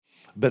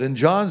But in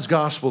John's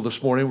gospel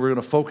this morning, we're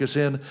going to focus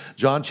in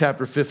John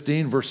chapter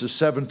 15, verses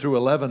 7 through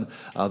 11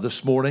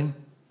 this morning,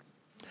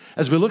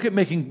 as we look at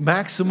making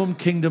maximum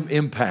kingdom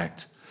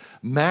impact.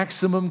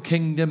 Maximum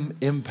kingdom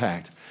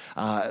impact.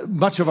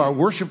 Much of our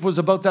worship was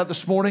about that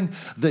this morning.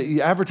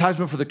 The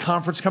advertisement for the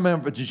conference coming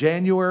up in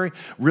January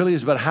really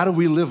is about how do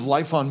we live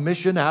life on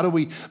mission? How do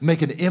we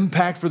make an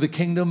impact for the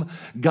kingdom?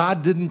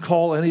 God didn't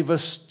call any of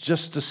us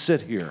just to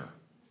sit here.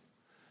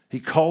 He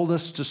called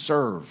us to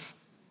serve.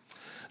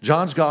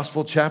 John's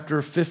Gospel,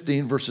 chapter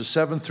 15, verses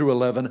 7 through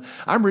 11.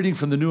 I'm reading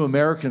from the New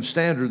American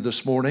Standard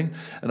this morning,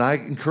 and I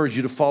encourage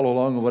you to follow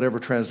along in whatever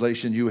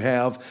translation you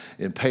have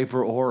in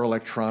paper or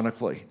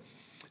electronically.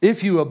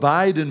 If you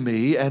abide in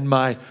me and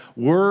my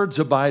words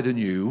abide in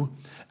you,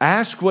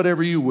 ask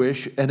whatever you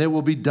wish, and it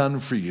will be done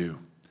for you.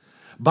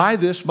 By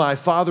this my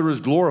Father is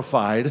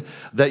glorified,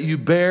 that you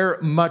bear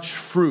much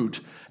fruit,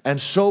 and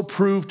so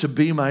prove to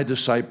be my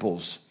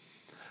disciples.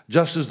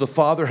 Just as the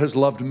Father has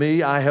loved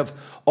me, I have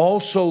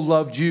also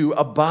loved you.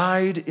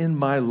 Abide in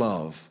my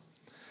love.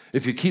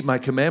 If you keep my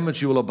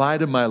commandments, you will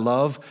abide in my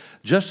love,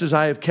 just as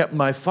I have kept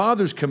my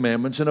Father's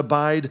commandments and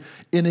abide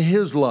in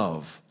his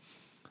love.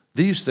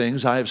 These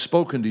things I have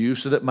spoken to you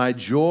so that my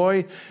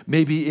joy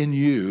may be in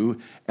you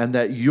and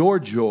that your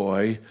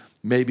joy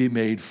may be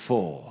made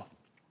full.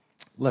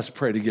 Let's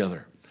pray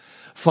together.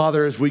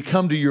 Father, as we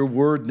come to your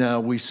word now,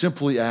 we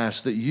simply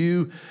ask that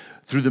you,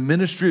 through the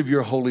ministry of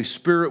your Holy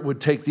Spirit,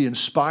 would take the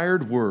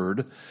inspired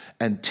word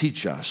and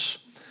teach us,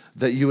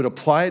 that you would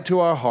apply it to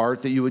our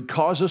heart, that you would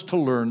cause us to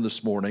learn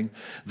this morning,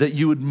 that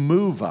you would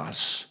move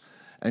us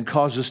and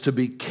cause us to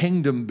be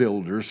kingdom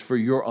builders for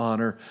your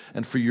honor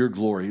and for your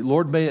glory.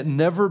 Lord, may it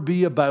never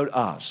be about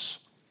us,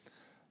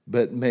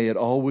 but may it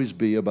always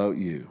be about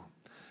you.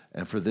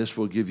 And for this,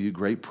 we'll give you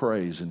great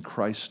praise in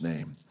Christ's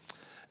name.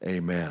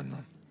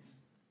 Amen.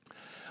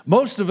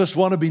 Most of us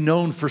want to be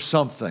known for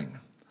something.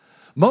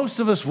 Most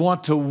of us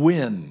want to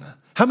win.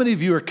 How many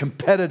of you are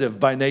competitive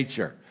by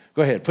nature?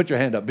 Go ahead, put your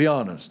hand up, be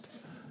honest.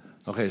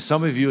 Okay,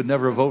 some of you would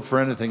never vote for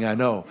anything, I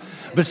know.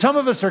 But some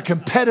of us are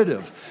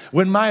competitive.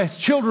 When my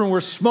children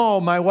were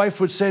small, my wife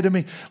would say to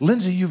me,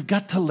 Lindsay, you've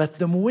got to let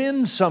them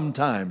win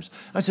sometimes.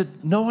 I said,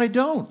 no, I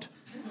don't.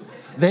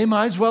 They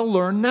might as well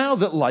learn now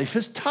that life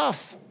is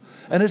tough.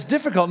 And it's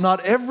difficult.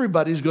 Not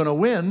everybody's going to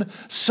win.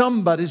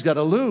 Somebody's got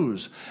to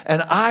lose.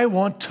 And I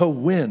want to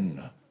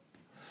win.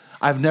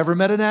 I've never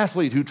met an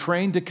athlete who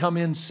trained to come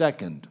in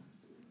second.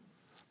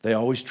 They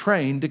always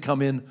trained to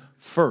come in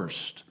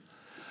first.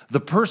 The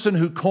person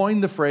who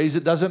coined the phrase,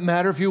 it doesn't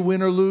matter if you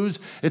win or lose,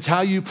 it's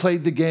how you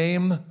played the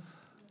game,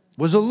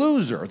 was a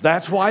loser.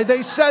 That's why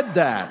they said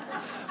that,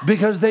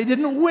 because they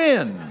didn't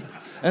win.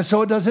 And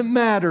so it doesn't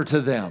matter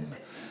to them.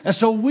 And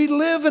so we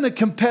live in a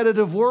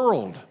competitive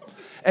world.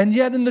 And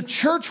yet in the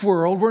church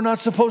world, we're not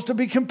supposed to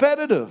be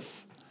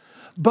competitive.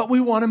 But we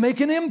want to make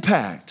an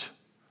impact,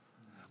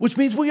 which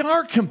means we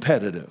are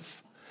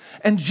competitive.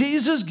 And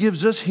Jesus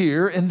gives us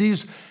here in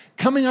these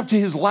coming up to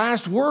his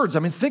last words. I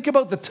mean, think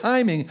about the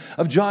timing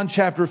of John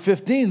chapter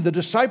 15. The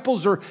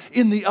disciples are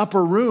in the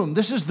upper room.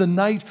 This is the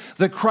night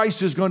that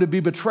Christ is going to be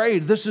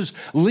betrayed. This is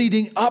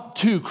leading up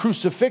to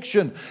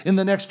crucifixion in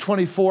the next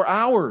 24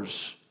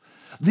 hours.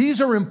 These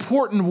are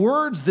important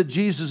words that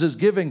Jesus is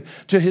giving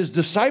to his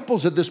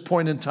disciples at this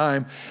point in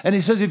time. And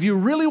he says, if you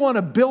really want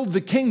to build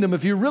the kingdom,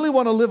 if you really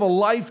want to live a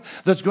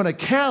life that's going to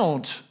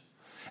count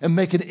and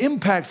make an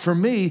impact for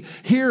me,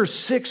 here are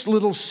 6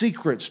 little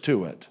secrets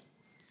to it.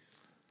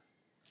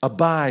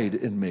 Abide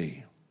in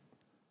me.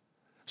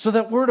 So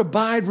that word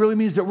abide really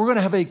means that we're going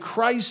to have a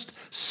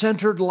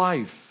Christ-centered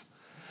life.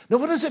 Now,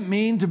 what does it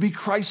mean to be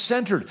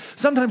Christ-centered?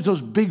 Sometimes those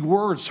big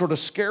words sort of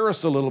scare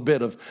us a little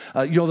bit of,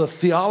 the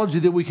theology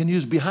that we can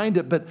use behind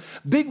it, but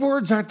big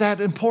words aren't that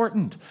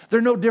important.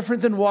 They're no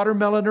different than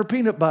watermelon or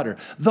peanut butter.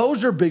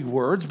 Those are big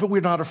words, but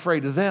we're not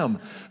afraid of them.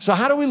 So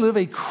how do we live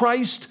a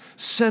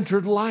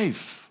Christ-centered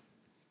life?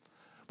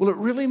 Well, it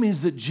really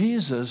means that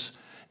Jesus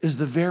is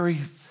the very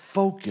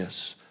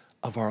focus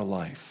of our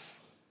life,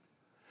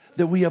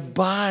 that we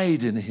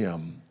abide in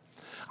him.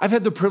 I've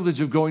had the privilege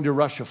of going to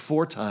Russia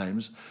 4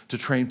 times to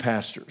train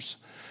pastors.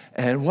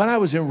 And when I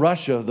was in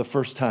Russia the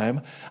first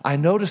time, I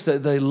noticed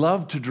that they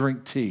love to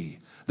drink tea.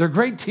 They're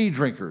great tea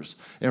drinkers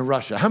in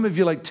Russia. How many of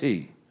you like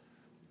tea?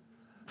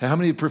 How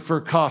many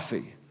prefer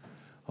coffee?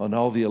 Oh, and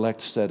all the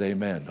elect said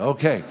amen.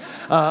 Okay.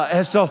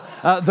 And so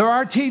there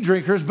are tea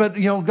drinkers, but,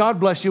 God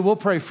bless you. We'll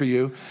pray for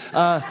you.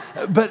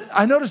 But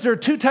I noticed there are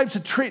 2 types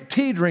of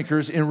tea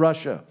drinkers in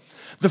Russia.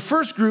 The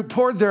first group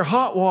poured their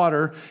hot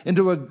water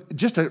into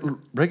just a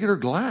regular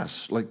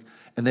glass,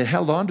 and they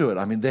held on to it.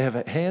 I mean, they have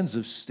hands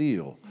of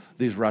steel,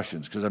 these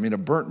Russians, because,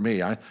 it burnt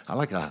me. I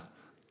like a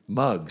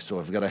mug, so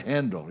I've got a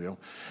handle,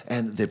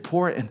 And they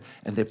pour it,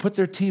 and they put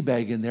their tea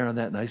bag in there on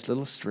that nice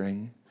little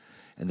string,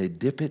 and they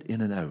dip it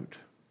in and out.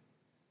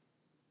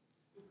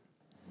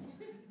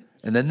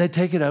 And then they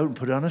take it out and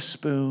put it on a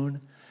spoon,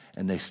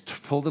 and they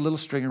pull the little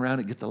string around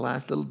and get the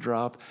last little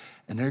drop,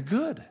 and they're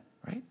good.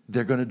 Right?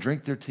 They're going to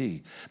drink their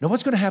tea. Now,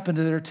 what's going to happen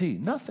to their tea?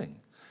 Nothing.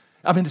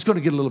 It's going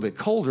to get a little bit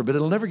colder, but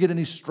it'll never get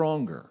any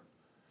stronger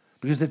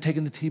because they've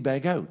taken the tea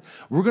bag out.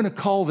 We're going to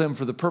call them,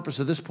 for the purpose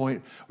of this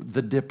point,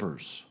 the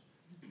dippers.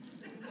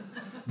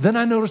 Then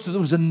I noticed that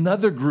there was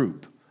another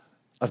group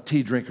of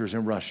tea drinkers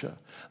in Russia.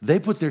 They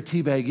put their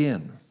tea bag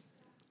in,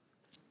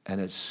 and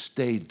it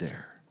stayed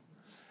there.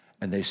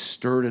 And they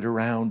stirred it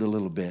around a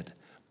little bit,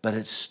 but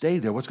it stayed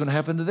there. What's going to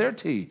happen to their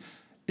tea?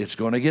 It's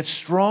going to get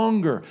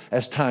stronger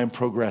as time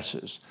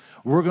progresses.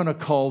 We're going to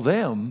call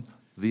them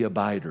the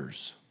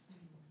abiders.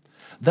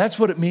 That's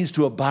what it means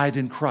to abide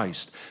in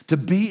Christ, to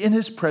be in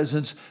his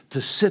presence,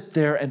 to sit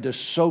there and to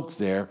soak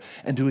there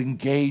and to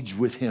engage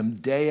with him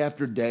day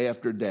after day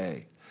after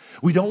day.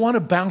 We don't want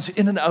to bounce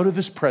in and out of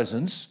his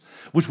presence,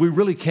 which we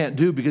really can't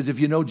do, because if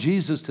you know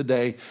Jesus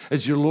today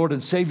as your Lord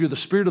and Savior, the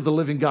Spirit of the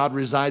living God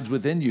resides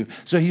within you.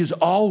 So he is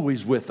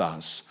always with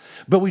us.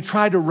 But we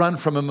try to run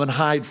from him and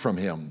hide from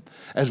him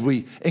as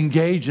we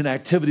engage in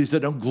activities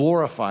that don't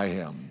glorify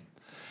him.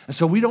 And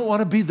so we don't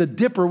want to be the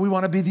dipper. We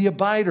want to be the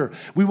abider.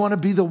 We want to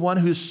be the one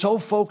who's so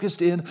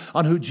focused in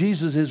on who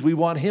Jesus is. We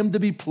want him to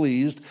be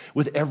pleased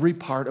with every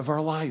part of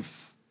our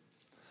life.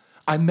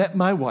 I met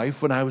my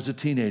wife when I was a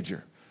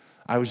teenager.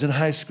 I was in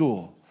high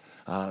school.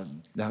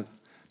 Now,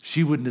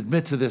 she wouldn't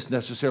admit to this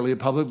necessarily in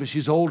public, but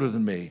she's older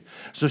than me.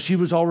 So she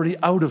was already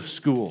out of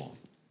school.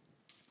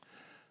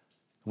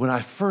 When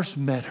I first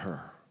met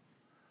her,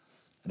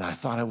 and I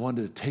thought I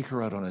wanted to take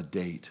her out on a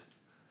date.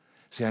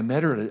 See, I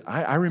met her,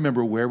 I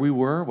remember where we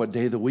were, what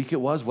day of the week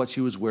it was, what she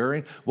was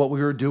wearing, what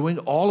we were doing,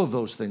 all of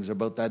those things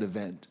about that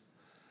event.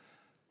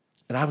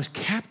 And I was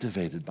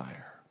captivated by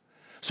her.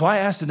 So I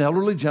asked an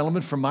elderly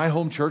gentleman from my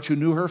home church who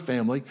knew her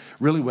family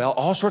really well,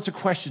 all sorts of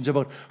questions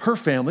about her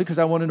family, because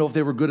I wanted to know if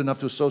they were good enough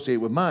to associate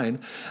with mine.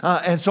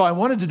 And so I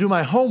wanted to do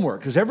my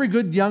homework, because every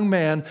good young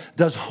man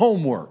does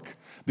homework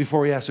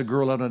before he asks a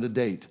girl out on a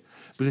date,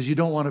 because you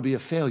don't want to be a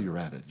failure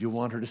at it. You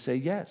want her to say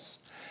yes.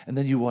 And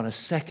then you want a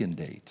second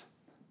date.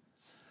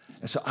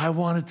 And so I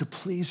wanted to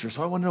please her.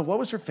 So I wanted to know, what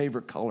was her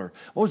favorite color?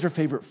 What was her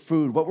favorite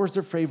food? What was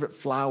her favorite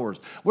flowers?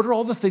 What are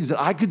all the things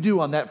that I could do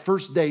on that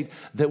first date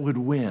that would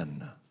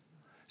win?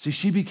 See,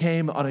 she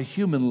became, on a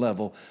human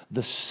level,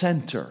 the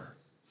center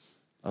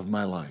of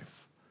my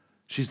life.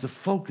 She's the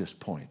focus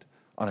point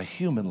on a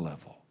human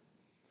level.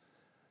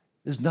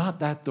 Is not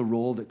that the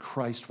role that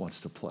Christ wants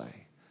to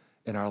play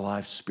in our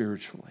lives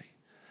spiritually?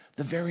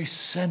 The very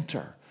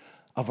center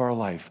of our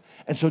life.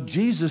 And so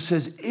Jesus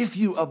says, if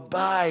you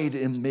abide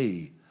in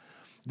me,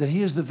 that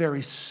he is the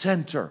very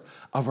center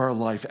of our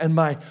life. And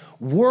my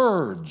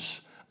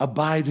words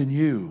abide in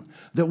you,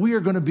 that we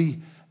are going to be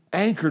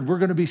anchored, we're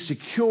going to be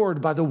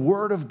secured by the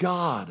Word of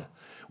God.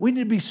 We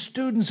need to be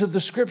students of the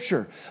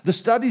Scripture. The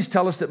studies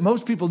tell us that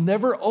most people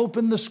never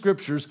open the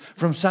Scriptures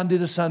from Sunday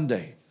to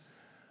Sunday.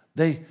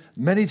 They,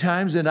 many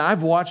times, and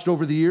I've watched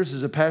over the years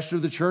as a pastor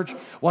of the church,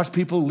 watch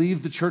people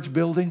leave the church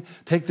building,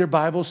 take their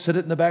Bible, sit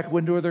it in the back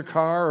window of their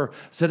car, or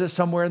sit it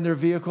somewhere in their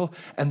vehicle,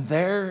 and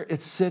there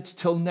it sits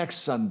till next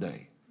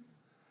Sunday.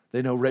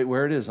 They know right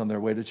where it is on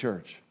their way to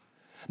church.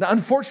 Now,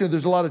 unfortunately,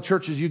 there's a lot of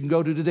churches you can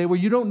go to today where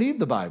you don't need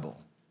the Bible.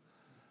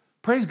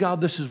 Praise God,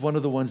 this is one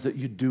of the ones that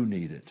you do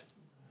need it.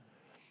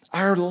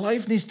 Our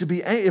life needs to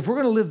be, if we're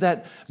going to live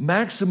that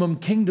maximum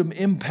kingdom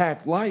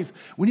impact life,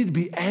 we need to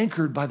be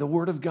anchored by the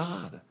Word of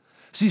God.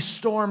 See,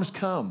 storms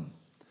come.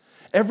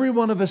 Every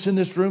one of us in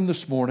this room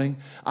this morning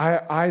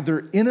are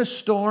either in a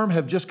storm,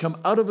 have just come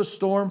out of a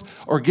storm,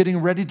 or getting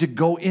ready to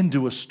go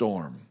into a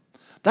storm.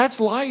 That's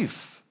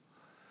life.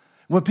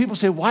 When people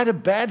say, why do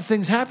bad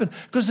things happen?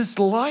 Because it's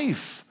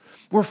life.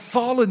 We're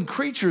fallen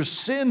creatures.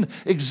 Sin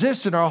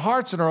exists in our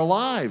hearts and our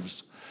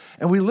lives.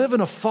 And we live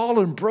in a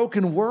fallen,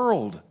 broken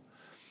world.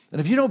 And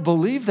if you don't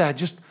believe that,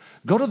 just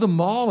go to the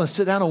mall and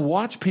sit down and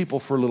watch people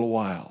for a little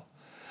while.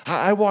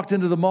 I walked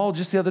into the mall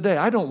just the other day.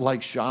 I don't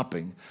like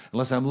shopping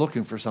unless I'm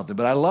looking for something,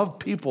 but I love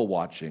people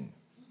watching.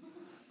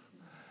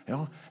 You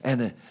know?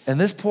 And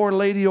this poor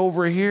lady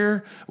over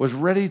here was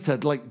ready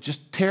to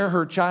just tear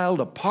her child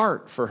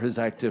apart for his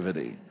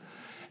activity.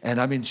 And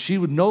I mean, she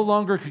would no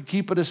longer could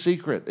keep it a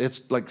secret.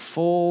 It's like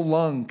full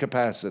lung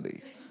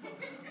capacity.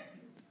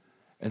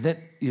 And then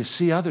you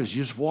see others,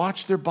 you just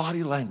watch their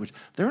body language.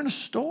 They're in a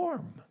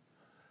storm.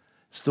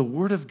 It's the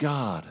Word of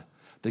God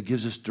that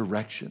gives us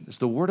direction. It's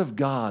the Word of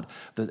God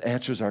that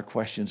answers our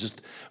questions.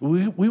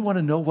 We want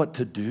to know what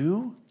to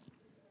do.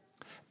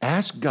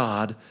 Ask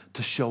God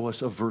to show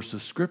us a verse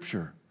of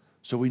Scripture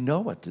so we know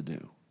what to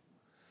do.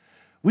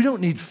 We don't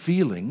need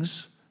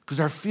feelings, because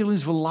our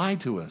feelings will lie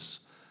to us.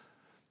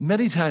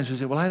 Many times we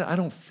say, well, I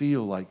don't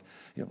feel like,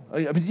 I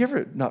mean, do you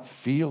ever not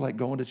feel like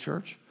going to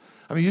church?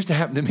 I mean, it used to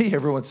happen to me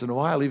every once in a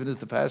while, even as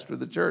the pastor of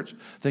the church,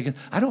 thinking,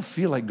 I don't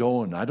feel like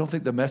going. I don't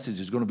think the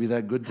message is going to be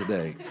that good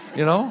today,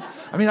 you know?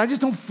 I mean, I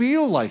just don't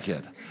feel like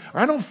it.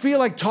 Or I don't feel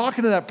like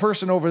talking to that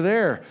person over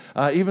there,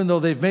 even though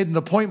they've made an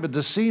appointment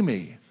to see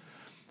me.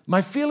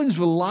 My feelings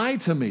will lie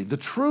to me. The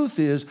truth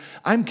is,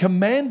 I'm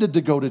commanded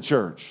to go to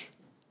church.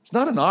 It's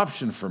not an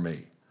option for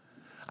me.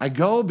 I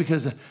go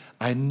because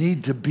I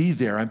need to be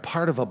there. I'm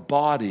part of a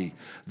body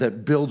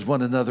that builds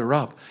one another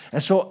up.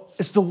 And so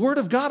it's the Word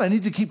of God. I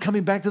need to keep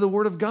coming back to the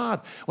Word of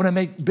God when I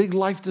make big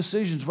life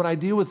decisions, when I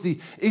deal with the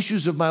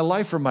issues of my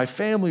life or my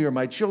family or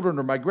my children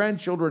or my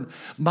grandchildren.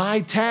 My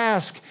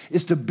task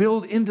is to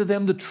build into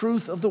them the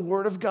truth of the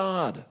Word of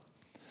God.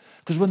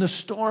 Because when the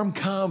storm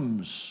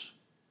comes,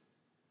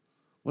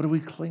 what do we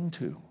cling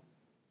to?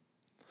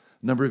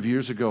 A number of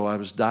years ago, I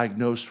was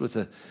diagnosed with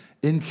an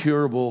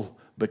incurable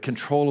but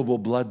controllable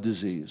blood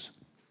disease.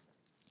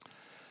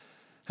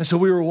 And so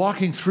we were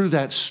walking through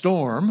that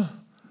storm,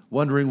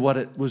 wondering what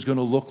it was going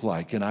to look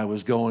like. And I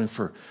was going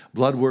for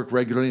blood work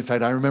regularly. In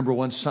fact, I remember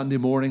one Sunday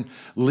morning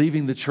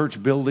leaving the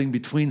church building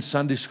between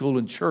Sunday school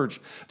and church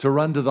to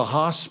run to the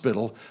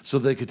hospital so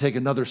they could take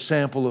another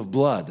sample of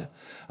blood.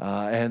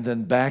 And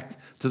then back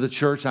to the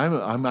church.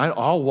 I'm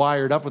all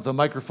wired up with the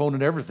microphone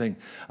and everything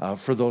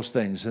for those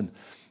things. And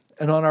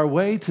on our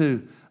way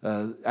to,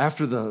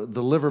 after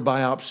the liver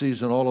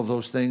biopsies and all of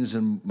those things,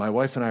 and my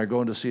wife and I are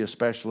going to see a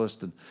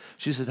specialist, and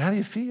she said, "How do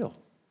you feel?"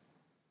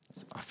 I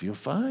said, "I feel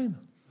fine.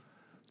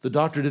 The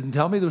doctor didn't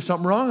tell me there was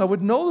something wrong. I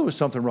wouldn't know there was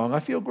something wrong. I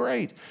feel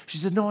great." She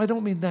said, "No, I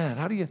don't mean that.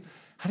 How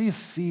do you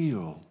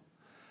feel?"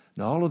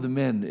 Now, all of the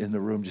men in the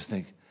room just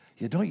think,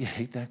 "Yeah, don't you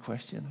hate that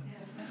question?"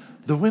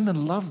 The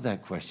women love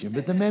that question,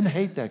 but the men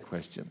hate that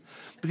question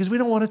because we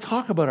don't want to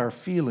talk about our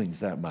feelings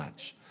that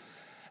much.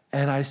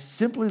 And I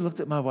simply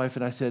looked at my wife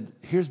and I said,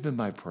 "Here's been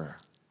my prayer.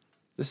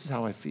 This is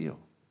how I feel.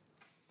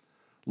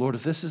 Lord,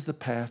 if this is the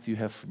path you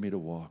have for me to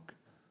walk,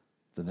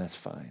 then that's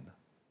fine,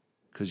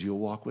 because you'll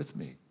walk with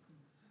me.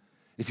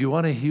 If you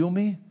want to heal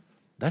me,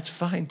 that's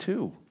fine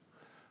too.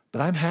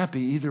 But I'm happy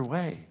either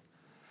way,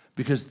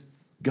 because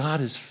God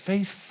is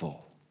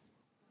faithful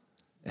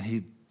and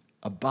he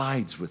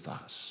abides with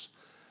us.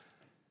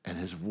 And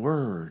his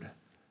word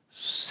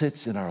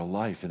sits in our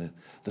life. And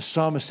the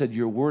psalmist said,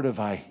 "Your word have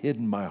I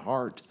hidden in my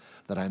heart,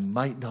 that I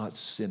might not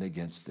sin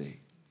against thee."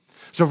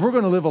 So if we're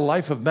going to live a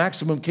life of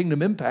maximum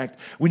kingdom impact,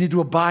 we need to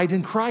abide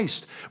in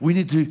Christ. We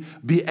need to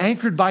be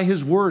anchored by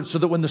his word so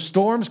that when the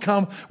storms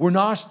come, we're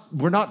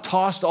not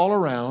tossed all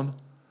around.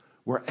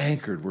 We're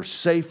anchored. We're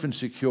safe and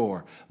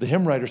secure. The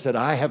hymn writer said,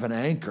 "I have an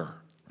anchor."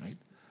 Right?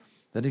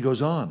 Then he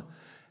goes on,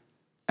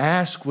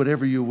 "Ask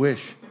whatever you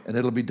wish, and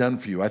it'll be done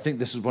for you." I think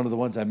this is one of the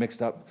ones I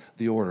mixed up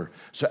the order.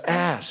 So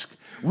ask.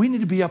 We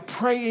need to be a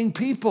praying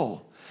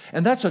people.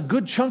 And that's a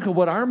good chunk of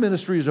what our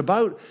ministry is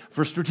about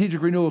for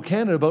Strategic Renewal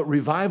Canada, about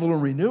revival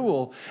and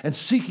renewal and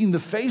seeking the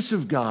face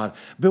of God.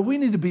 But we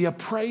need to be a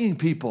praying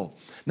people.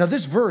 Now,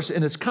 this verse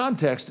in its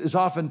context is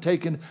often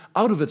taken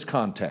out of its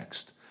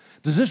context.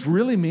 Does this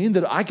really mean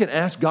that I can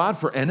ask God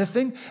for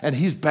anything and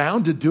he's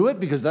bound to do it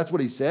because that's what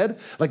he said?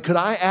 Like, could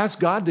I ask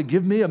God to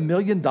give me $1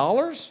 million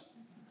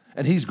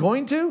and he's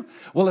going to?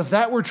 Well, if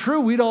that were true,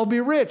 we'd all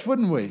be rich,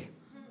 wouldn't we?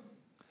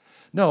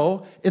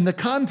 No, in the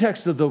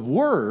context of the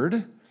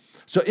word,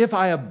 so if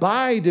I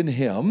abide in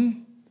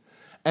him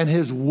and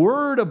his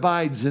word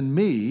abides in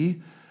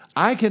me,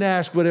 I can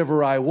ask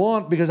whatever I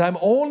want because I'm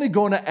only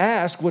going to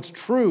ask what's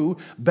true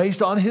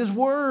based on his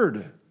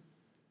word.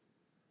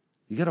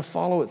 You got to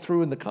follow it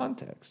through in the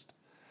context.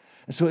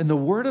 And so in the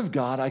word of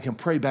God, I can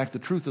pray back the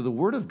truth of the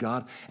word of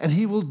God, and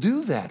he will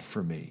do that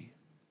for me.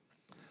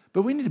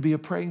 But we need to be a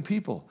praying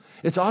people.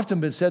 It's often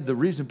been said the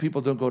reason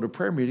people don't go to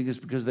prayer meeting is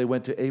because they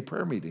went to a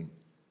prayer meeting.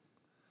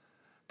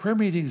 Prayer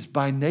meetings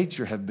by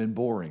nature have been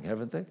boring,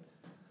 haven't they?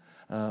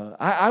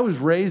 I was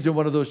raised in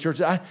one of those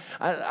churches.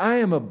 I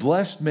am a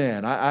blessed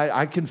man.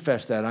 I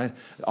confess that.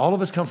 All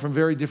of us come from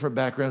very different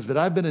backgrounds, but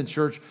I've been in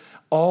church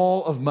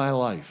all of my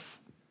life.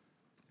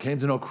 Came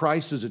to know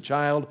Christ as a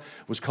child,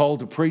 was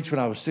called to preach when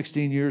I was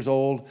 16 years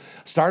old,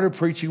 started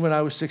preaching when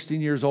I was 16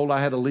 years old.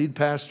 I had a lead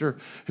pastor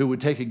who would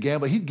take a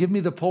gamble. He'd give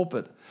me the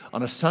pulpit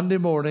on a Sunday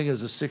morning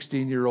as a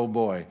 16-year-old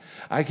boy.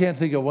 I can't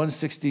think of one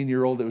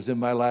 16-year-old that was in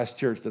my last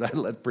church that I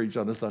let preach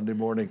on a Sunday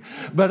morning.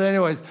 But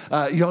anyways,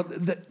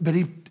 but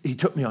he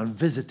took me on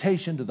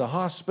visitation to the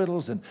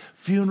hospitals and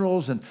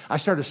funerals, and I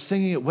started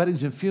singing at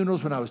weddings and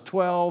funerals when I was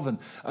 12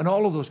 and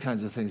all of those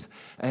kinds of things.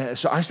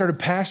 So I started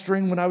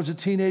pastoring when I was a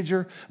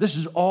teenager. This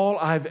is all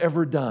I've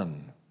ever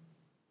done.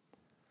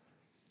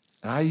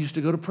 And I used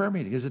to go to prayer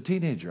meeting as a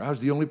teenager. I was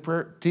the only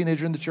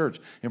teenager in the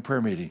church in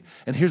prayer meeting.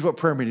 And here's what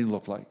prayer meeting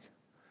looked like.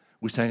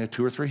 We sang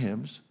 2 or 3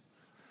 hymns.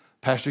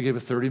 Pastor gave a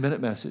 30-minute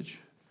message.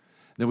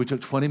 Then we took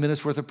 20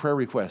 minutes worth of prayer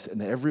requests,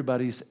 and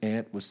everybody's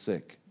aunt was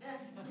sick.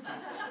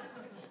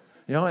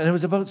 And it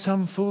was about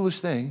some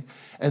foolish thing.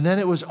 And then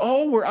it was,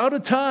 we're out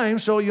of time,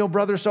 so,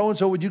 brother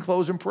so-and-so, would you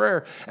close in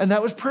prayer? And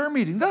that was prayer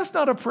meeting. That's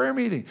not a prayer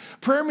meeting.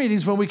 Prayer meeting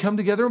is when we come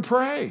together and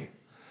pray.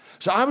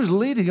 So I was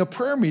leading a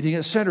prayer meeting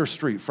at Center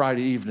Street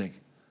Friday evening.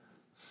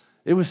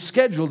 It was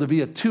scheduled to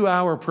be a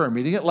 2-hour prayer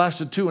meeting. It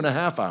lasted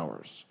 2.5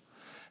 hours.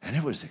 And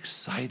it was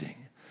exciting,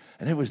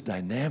 and it was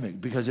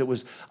dynamic because it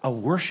was a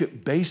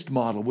worship-based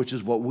model, which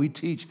is what we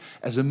teach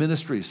as a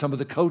ministry, some of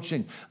the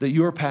coaching that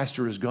your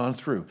pastor has gone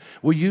through.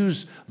 We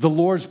use the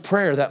Lord's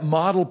Prayer, that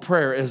model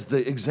prayer, as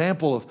the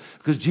example of,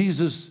 because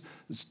Jesus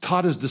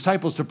taught his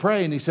disciples to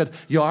pray, and he said,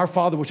 Our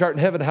Father which art in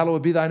heaven,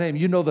 hallowed be thy name.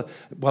 You know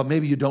well,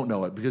 maybe you don't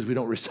know it because we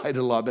don't recite it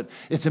a lot, but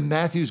it's in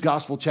Matthew's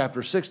Gospel,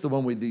 chapter 6, the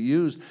one we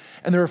use.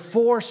 And there are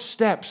 4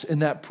 steps in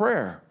that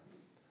prayer.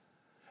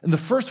 And the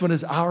first one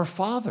is Our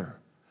Father.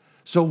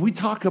 So we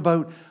talk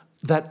about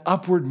that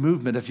upward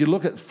movement. If you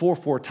look at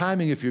 4/4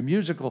 timing, if you're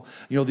musical,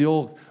 the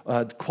old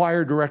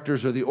choir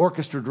directors or the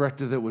orchestra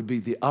director, that would be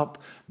the up,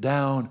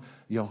 down,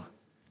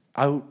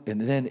 out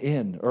and then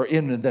in, or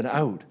in and then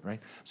out, right?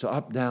 So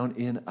up, down,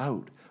 in,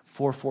 out.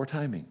 4/4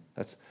 timing.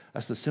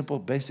 That's the simple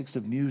basics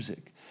of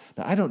music.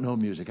 Now, I don't know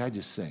music. I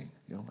just sing.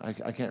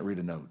 I can't read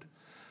a note.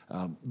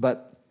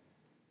 But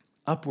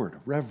upward,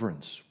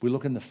 reverence. We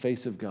look in the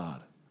face of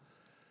God.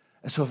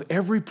 And so if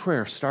every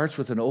prayer starts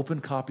with an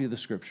open copy of the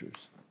Scriptures,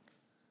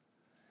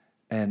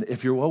 and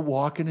if you're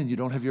walking and you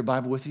don't have your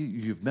Bible with you,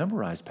 you've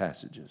memorized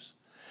passages.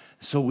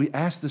 So we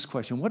ask this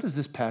question, what does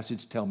this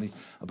passage tell me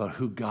about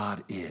who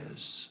God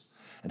is?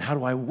 And how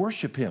do I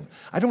worship him?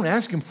 I don't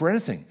ask him for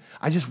anything.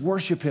 I just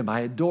worship him.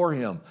 I adore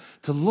him.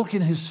 To look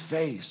in his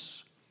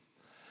face.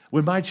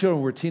 When my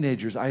children were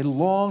teenagers, I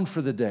longed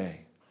for the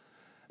day,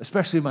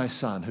 especially my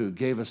son, who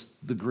gave us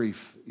the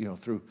grief,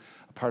 through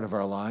a part of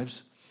our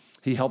lives.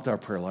 He helped our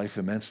prayer life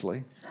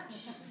immensely.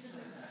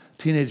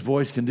 Teenage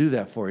boys can do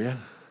that for you.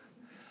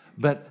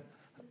 But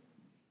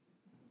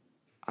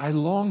I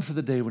longed for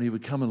the day when he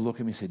would come and look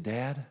at me and say,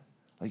 Dad,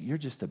 you're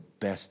just the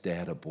best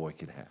dad a boy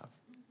could have.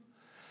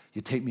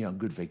 You take me on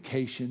good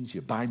vacations.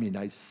 You buy me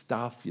nice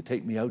stuff. You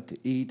take me out to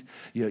eat.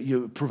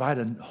 You provide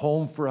a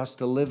home for us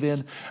to live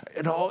in.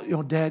 And all,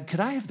 Dad, could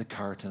I have the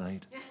car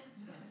tonight?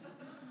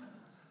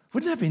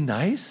 Wouldn't that be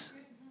nice?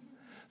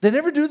 They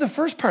never do the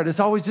first part. It's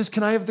always just,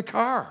 can I have the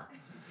car?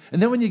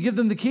 And then when you give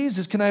them the keys,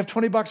 it's, can I have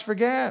 $20 for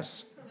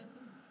gas?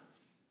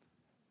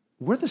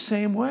 We're the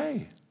same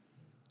way.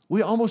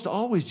 We almost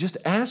always just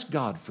ask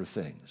God for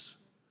things.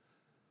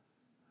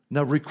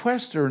 Now,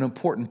 requests are an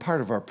important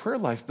part of our prayer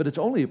life, but it's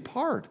only a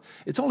part.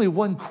 It's only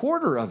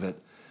 1/4 of it.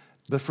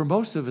 But for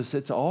most of us,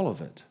 it's all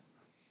of it.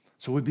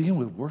 So we begin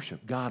with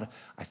worship. God,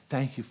 I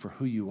thank you for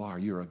who you are.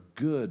 You're a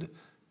good,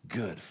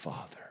 good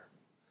Father.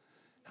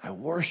 I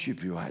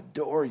worship you. I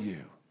adore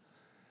you.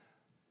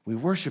 We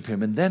worship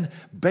him. And then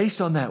based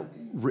on that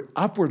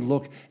upward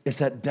look, it's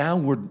that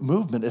downward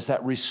movement. It's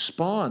that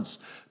response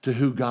to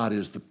who God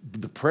is.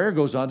 The prayer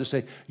goes on to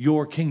say,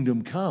 your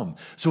kingdom come.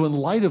 So in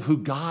light of who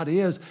God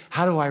is,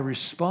 how do I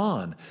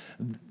respond?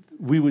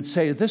 We would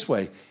say it this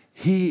way,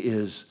 he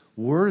is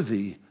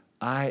worthy,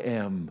 I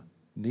am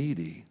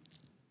needy.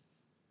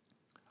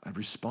 I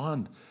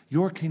respond,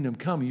 your kingdom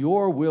come,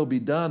 your will be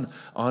done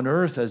on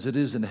earth as it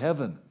is in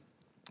heaven.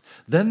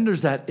 Then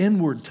there's that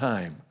inward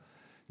time.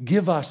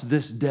 Give us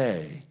this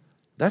day.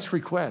 That's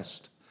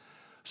request.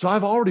 So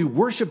I've already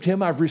worshiped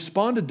him. I've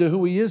responded to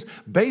who he is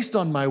based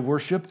on my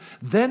worship.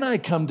 Then I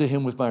come to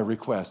him with my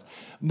request.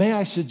 May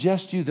I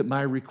suggest to you that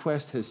my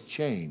request has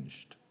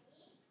changed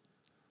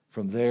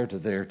from there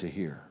to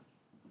here.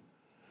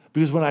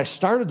 Because when I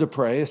started to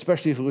pray,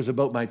 especially if it was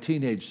about my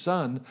teenage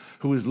son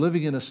who was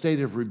living in a state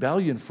of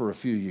rebellion for a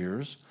few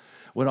years,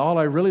 when all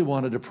I really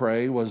wanted to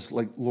pray was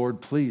like, Lord,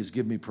 please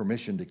give me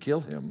permission to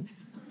kill him.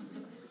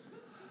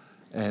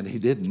 And he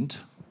didn't.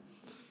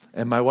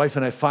 And my wife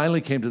and I finally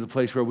came to the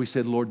place where we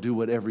said, Lord, do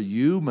whatever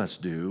you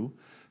must do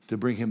to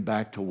bring him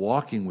back to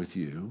walking with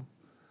you,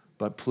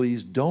 but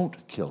please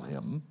don't kill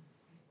him.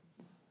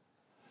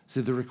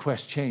 See, the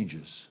request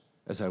changes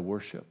as I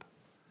worship.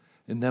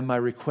 And then my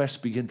requests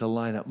begin to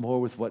line up more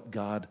with what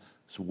God's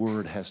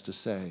word has to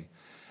say.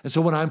 And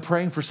so when I'm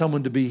praying for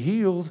someone to be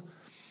healed,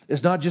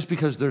 it's not just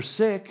because they're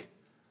sick,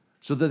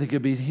 so that they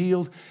could be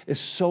healed, is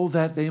so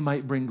that they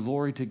might bring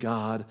glory to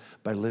God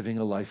by living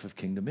a life of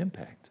kingdom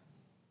impact.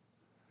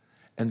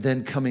 And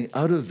then coming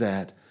out of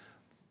that,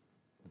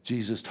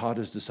 Jesus taught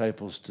his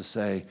disciples to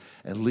say,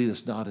 and lead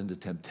us not into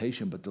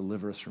temptation, but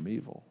deliver us from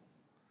evil.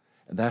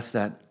 And that's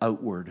that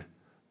outward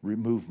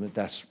movement,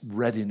 that's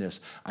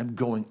readiness. I'm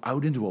going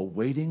out into a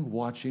waiting,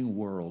 watching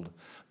world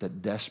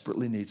that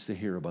desperately needs to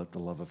hear about the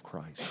love of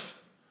Christ.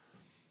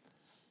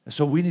 And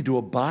so we need to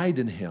abide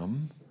in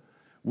him.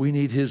 We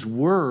need his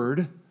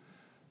word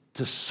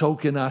to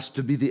soak in us,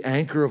 to be the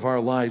anchor of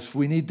our lives.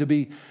 We need to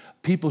be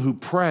people who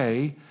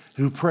pray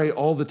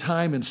all the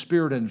time in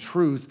spirit and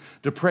truth,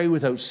 to pray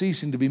without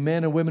ceasing, to be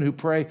men and women who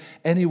pray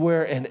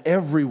anywhere and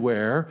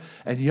everywhere,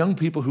 and young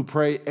people who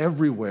pray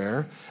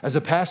everywhere. As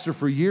a pastor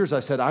for years, I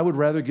said I would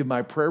rather give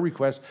my prayer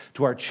requests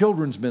to our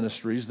children's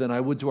ministries than I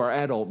would to our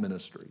adult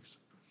ministries,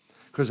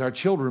 because our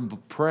children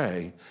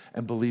pray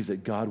and believe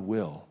that God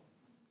will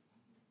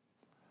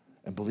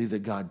and believe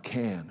that God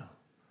can.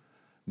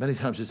 Many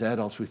times as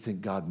adults, we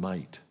think God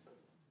might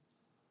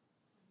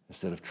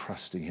instead of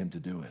trusting him to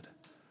do it.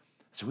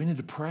 So we need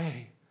to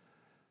pray.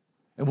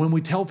 And when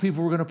we tell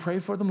people we're going to pray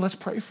for them, let's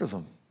pray for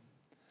them.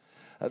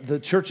 The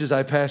churches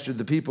I pastored,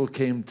 the people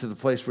came to the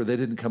place where they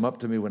didn't come up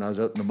to me when I was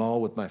out in the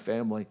mall with my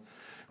family.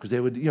 Because they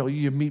would,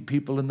 you meet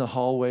people in the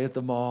hallway at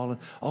the mall,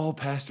 and, oh,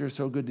 pastor, it's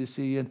so good to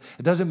see you. And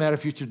it doesn't matter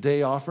if it's your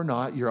day off or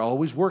not, you're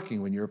always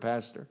working when you're a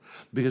pastor.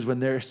 Because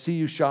when they see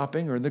you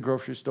shopping or in the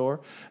grocery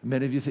store,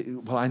 many of you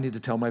think, well, I need to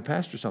tell my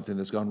pastor something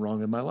that's gone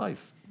wrong in my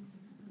life.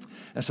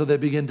 And so they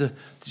begin to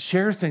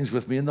share things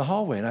with me in the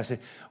hallway. And I say,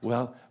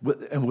 well,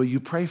 and will you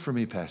pray for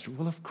me, pastor?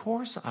 Well, of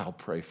course I'll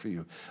pray for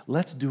you.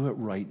 Let's do it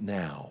right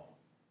now.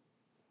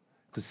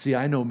 Because see,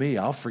 I know me,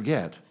 I'll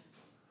forget.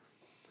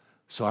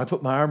 So I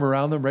put my arm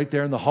around them right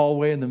there in the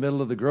hallway in the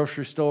middle of the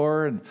grocery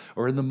store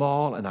or in the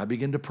mall, and I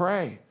begin to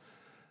pray.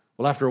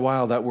 Well, after a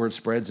while, that word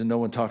spreads and no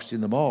one talks to you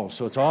in the mall,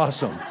 so it's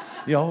awesome.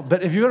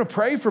 But if you're going to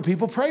pray for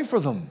people, pray for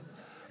them.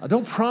 I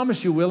don't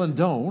promise you will and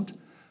don't.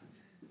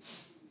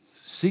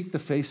 Seek the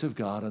face of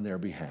God on their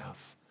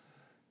behalf.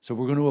 So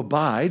we're going to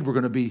abide. We're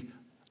going to be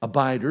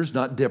abiders,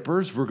 not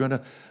dippers. We're going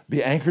to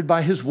be anchored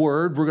by His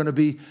word. We're going to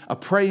be a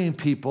praying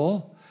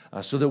people.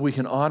 So that we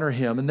can honor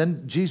Him. And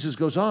then Jesus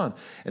goes on,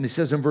 and He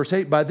says in verse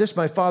 8, by this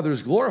my Father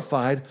is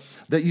glorified,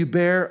 that you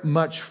bear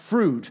much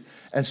fruit,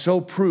 and so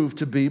prove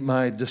to be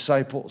my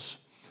disciples.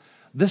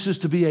 This is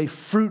to be a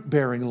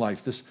fruit-bearing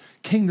life, this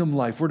kingdom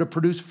life. We're to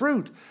produce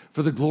fruit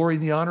for the glory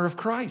and the honor of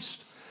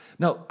Christ.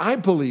 Now, I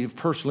believe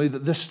personally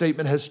that this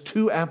statement has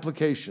two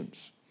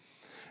applications.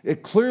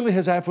 It clearly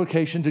has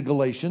application to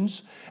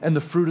Galatians and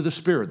the fruit of the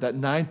Spirit, that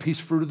 9-piece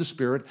fruit of the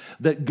Spirit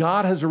that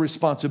God has a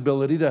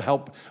responsibility to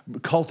help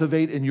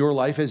cultivate in your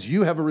life, as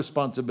you have a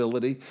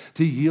responsibility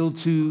to yield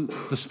to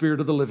the Spirit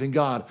of the living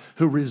God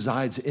who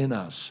resides in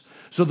us.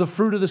 So the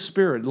fruit of the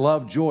Spirit,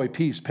 love, joy,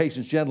 peace,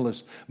 patience,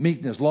 gentleness,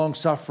 meekness,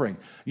 long-suffering.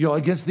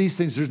 Against these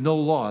things there's no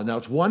law. Now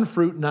it's one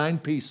fruit, 9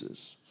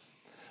 pieces.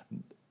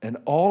 And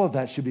all of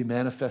that should be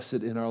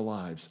manifested in our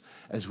lives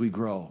as we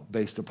grow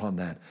based upon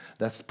that.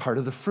 That's part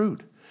of the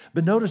fruit.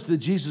 But notice that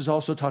Jesus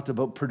also talked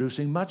about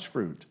producing much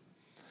fruit.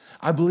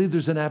 I believe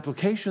there's an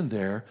application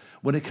there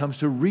when it comes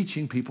to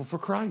reaching people for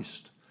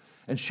Christ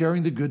and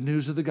sharing the good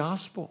news of the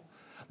gospel,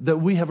 that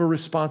we have a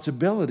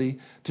responsibility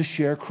to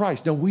share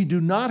Christ. Now, we do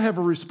not have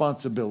a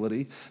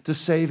responsibility to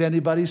save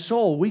anybody's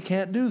soul. We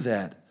can't do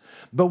that.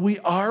 But we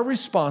are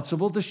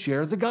responsible to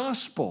share the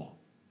gospel,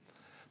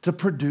 to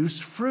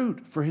produce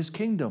fruit for His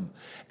kingdom.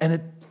 And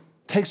it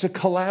takes a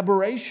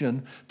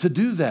collaboration to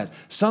do that.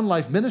 Sun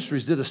Life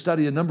Ministries did a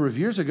study a number of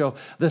years ago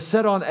that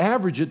said on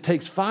average it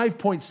takes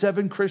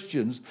 5.7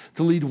 Christians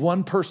to lead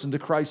one person to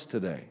Christ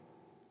today.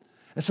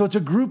 And so it's a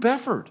group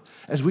effort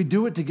as we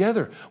do it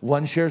together.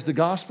 One shares the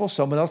gospel,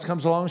 someone else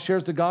comes along and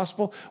shares the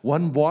gospel,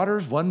 one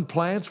waters, one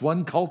plants,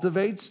 one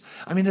cultivates.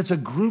 It's a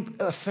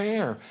group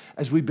affair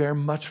as we bear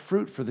much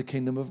fruit for the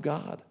kingdom of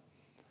God.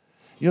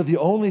 The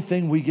only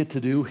thing we get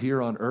to do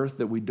here on earth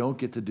that we don't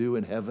get to do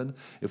in heaven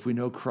if we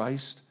know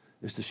Christ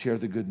is to share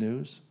the good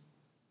news.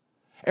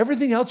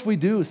 Everything else we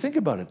do, think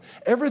about it.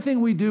 Everything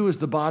we do as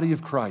the body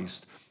of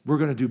Christ, we're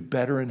going to do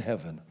better in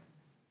heaven.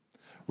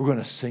 We're going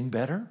to sing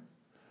better.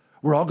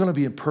 We're all going to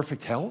be in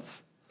perfect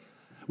health.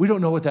 We don't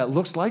know what that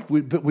looks like,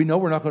 but we know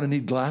we're not going to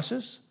need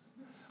glasses.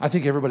 I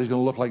think everybody's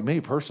going to look like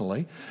me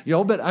personally,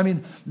 but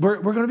we're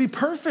going to be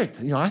perfect.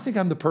 I think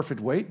I'm the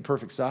perfect weight,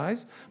 perfect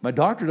size. My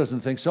doctor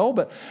doesn't think so,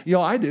 but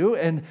I do.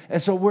 And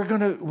so we're going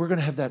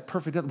to have that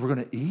perfect health. We're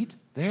going to eat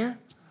there.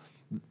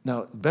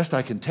 Now, best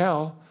I can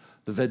tell,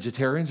 the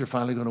vegetarians are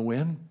finally going to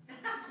win.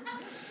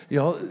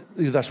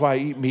 That's why I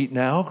eat meat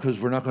now, because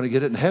we're not going to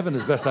get it in heaven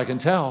as best I can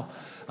tell.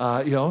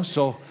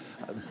 So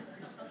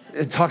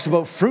it talks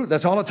about fruit.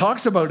 That's all it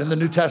talks about in the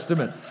New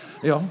Testament.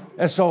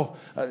 And so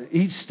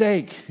eat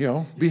steak,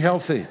 be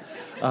healthy.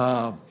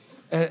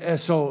 And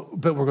so,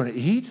 but we're going to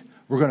eat,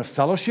 we're going to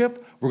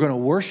fellowship, we're going to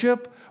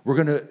worship, we're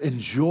going to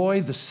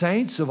enjoy the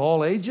saints of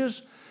all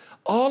ages.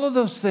 All of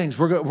those things,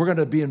 we're going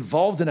to be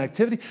involved in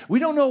activity. We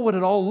don't know what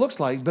it all looks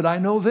like, but I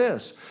know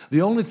this.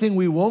 The only thing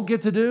we won't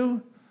get to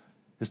do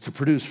is to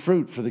produce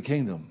fruit for the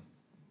kingdom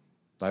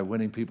by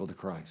winning people to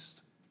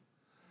Christ.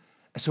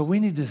 And so we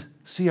need to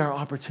see our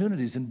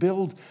opportunities and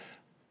build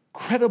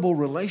credible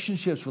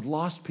relationships with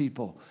lost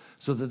people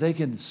so that they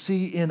can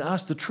see in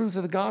us the truth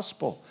of the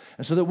gospel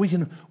and so that we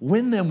can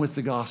win them with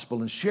the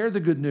gospel and share the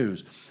good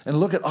news and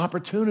look at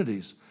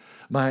opportunities.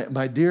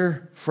 My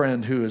dear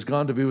friend who has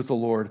gone to be with the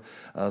Lord,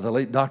 the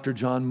late Dr.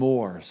 John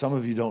Moore. Some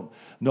of you don't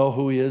know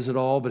who he is at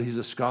all, but he's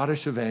a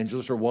Scottish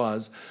evangelist, or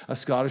was a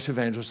Scottish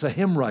evangelist, a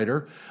hymn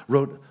writer,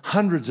 wrote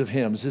hundreds of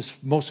hymns. His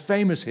most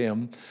famous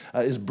hymn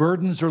is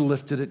Burdens Are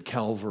Lifted at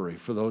Calvary,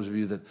 for those of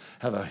you that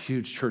have a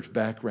huge church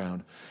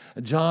background.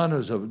 John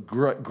was a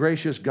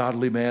gracious,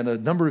 godly man. A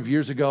number of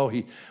years ago,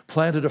 he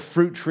planted a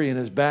fruit tree in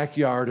his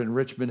backyard in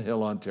Richmond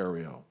Hill,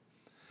 Ontario.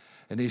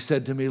 And he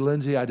said to me,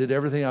 Lindsay, I did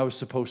everything I was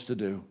supposed to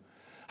do.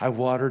 I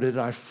watered it,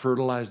 I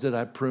fertilized it,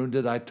 I pruned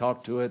it, I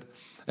talked to it,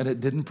 and it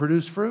didn't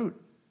produce fruit.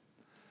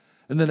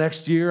 And the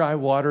next year, I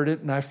watered it,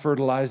 and I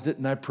fertilized it,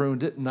 and I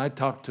pruned it, and I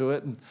talked to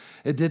it, and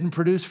it didn't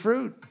produce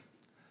fruit.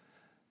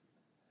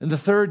 In the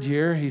third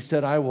year, he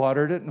said, I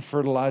watered it and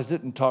fertilized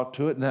it and talked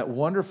to it, and that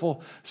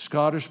wonderful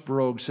Scottish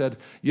brogue said,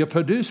 you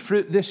produce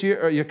fruit this year,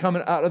 or you're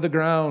coming out of the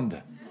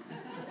ground.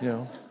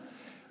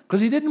 Because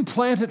he didn't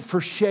plant it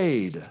for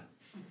shade.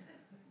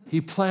 He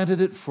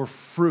planted it for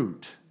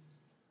fruit.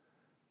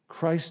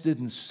 Christ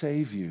didn't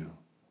save you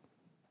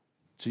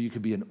so you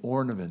could be an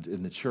ornament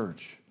in the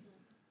church.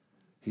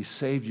 He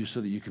saved you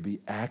so that you could be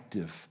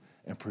active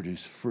and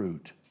produce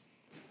fruit.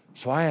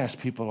 So I ask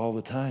people all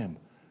the time,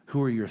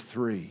 who are your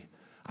three?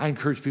 I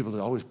encourage people to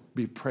always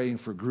be praying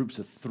for groups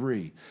of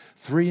three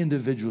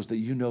individuals that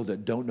you know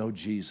that don't know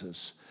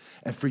Jesus,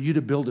 and for you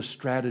to build a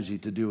strategy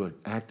to do an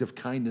act of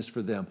kindness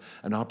for them,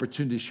 an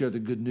opportunity to share the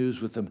good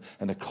news with them,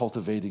 and a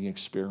cultivating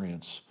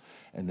experience.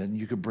 And then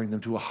you could bring them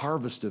to a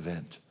harvest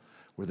event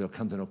where they'll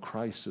come to know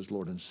Christ as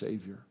Lord and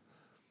Savior.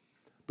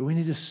 But we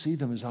need to see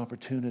them as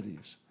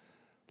opportunities.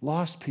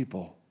 Lost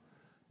people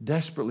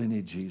desperately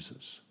need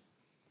Jesus.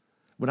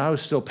 When I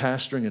was still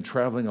pastoring and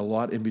traveling a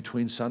lot in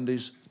between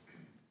Sundays,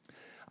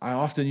 I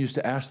often used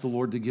to ask the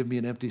Lord to give me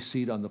an empty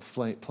seat on the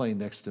plane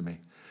next to me.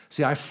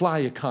 See, I fly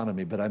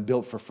economy, but I'm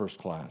built for first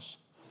class.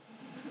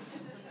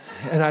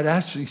 And I'd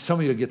ask, some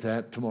of you will get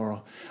that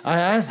tomorrow.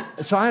 I'd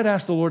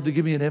ask the Lord to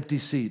give me an empty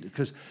seat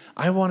because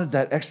I wanted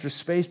that extra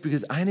space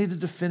because I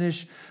needed to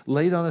finish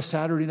late on a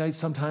Saturday night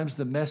sometimes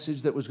the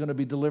message that was going to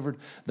be delivered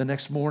the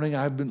next morning.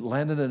 I've been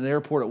landing at an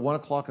airport at 1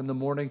 o'clock in the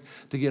morning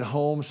to get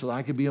home so that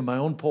I could be in my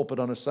own pulpit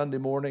on a Sunday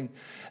morning.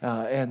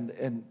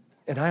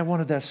 And I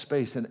wanted that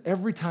space. And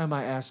every time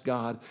I asked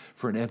God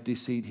for an empty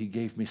seat, he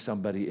gave me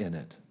somebody in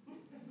it.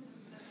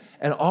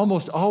 And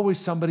almost always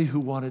somebody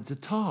who wanted to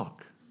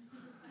talk.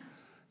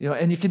 You know,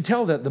 and you can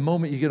tell that the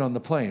moment you get on the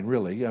plane,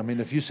 really. I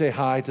mean, if you say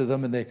hi to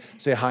them and they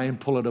say hi and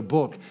pull out a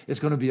book, it's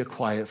going to be a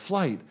quiet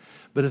flight.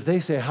 But if they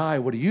say hi,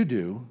 what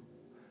do?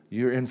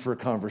 You're in for a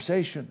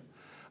conversation.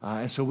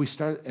 And so we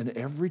start, and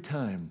every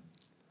time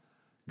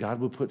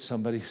God will put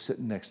somebody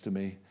sitting next to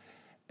me,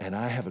 and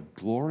I have a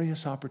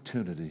glorious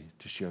opportunity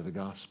to share the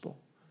gospel.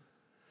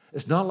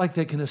 It's not like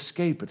they can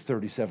escape at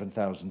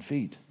 37,000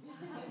 feet.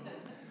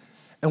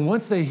 And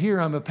once they hear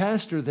I'm a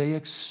pastor, they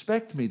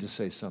expect me to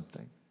say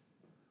something.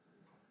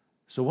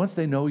 So once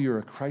they know you're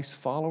a Christ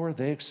follower,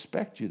 they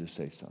expect you to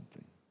say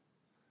something.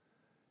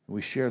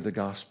 We share the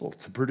gospel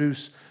to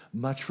produce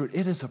much fruit.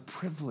 It is a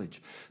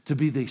privilege to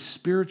be the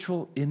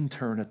spiritual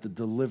intern at the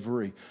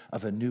delivery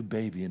of a new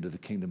baby into the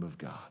kingdom of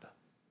God.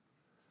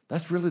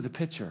 That's really the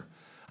picture.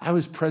 I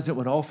was present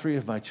when all three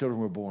of my children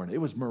were born. It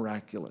was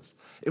miraculous.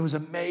 It was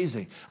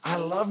amazing. I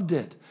loved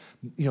it.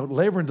 You know,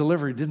 labor and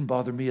delivery didn't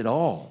bother me at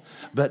all.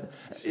 But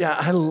yeah,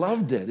 I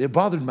loved it. It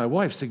bothered my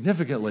wife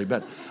significantly.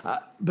 But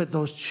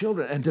those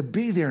children, and to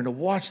be there and to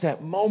watch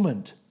that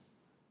moment.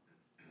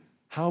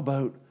 How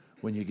about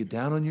when you get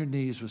down on your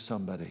knees with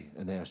somebody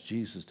and they ask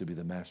Jesus to be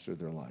the master of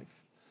their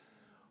life?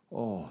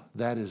 Oh,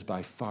 that is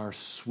by far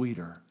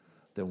sweeter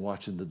than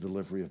watching the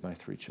delivery of my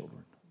three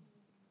children.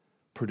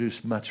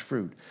 Produce much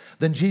fruit.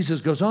 Then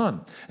Jesus goes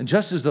on, and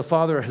just as the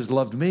Father has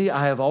loved me,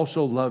 I have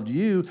also loved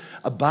you.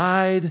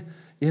 Abide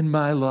in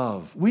my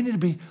love. We need to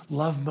be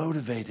love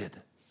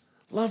motivated.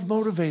 Love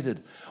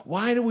motivated.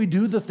 Why do we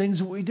do the things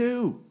that we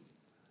do?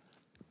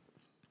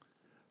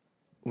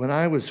 When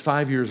I was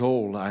 5 years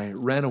old, I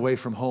ran away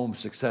from home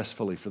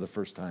successfully for the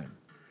first time.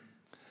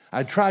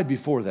 I'd tried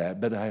before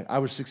that, but I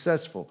was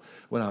successful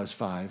when I was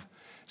 5.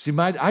 See,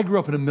 I grew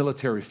up in a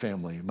military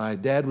family. My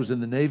dad was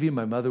in the Navy,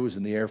 my mother was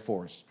in the Air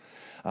Force.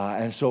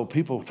 And so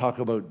people talk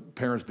about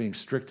parents being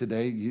strict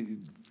today.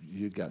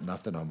 You got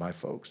nothing on my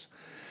folks.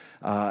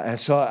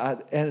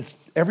 And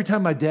every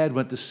time my dad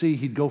went to sea,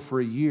 he'd go for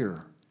a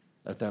year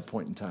at that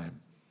point in time.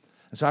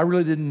 And so I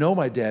really didn't know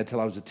my dad till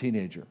I was a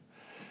teenager.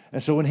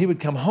 And so when he would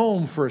come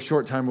home for a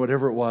short time,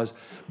 whatever it was,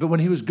 but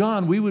when he was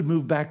gone, we would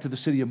move back to the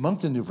city of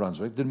Moncton, New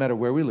Brunswick. Didn't matter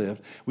where we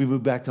lived. We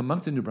moved back to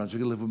Moncton, New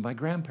Brunswick to live with my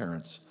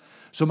grandparents.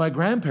 So my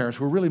grandparents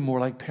were really more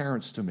like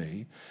parents to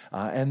me,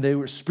 and they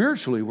were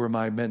spiritually were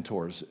my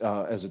mentors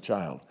as a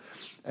child.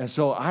 And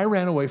so I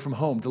ran away from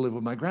home to live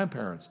with my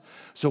grandparents.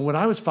 So when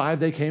I was 5,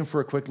 they came for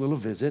a quick little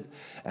visit,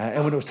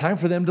 and when it was time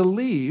for them to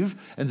leave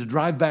and to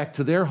drive back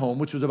to their home,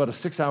 which was about a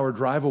 6-hour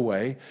drive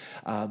away,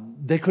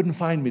 they couldn't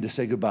find me to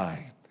say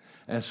goodbye.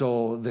 And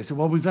so they said,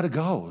 well, we've got to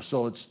go.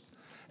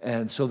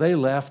 And so they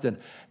left, and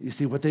you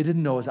see, what they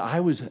didn't know is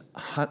I was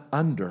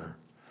under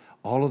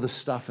all of the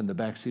stuff in the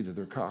back seat of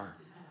their car.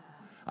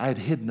 I had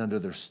hidden under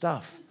their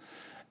stuff.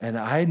 And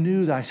I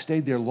knew that I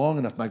stayed there long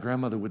enough, my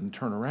grandmother wouldn't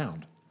turn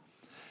around.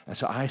 And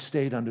so I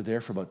stayed under there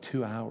for about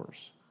 2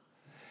 hours.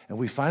 And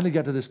we finally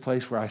got to this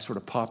place where I sort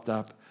of popped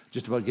up,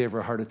 just about gave her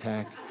a heart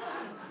attack.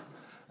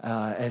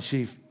 And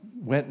she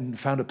went and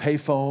found a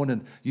payphone,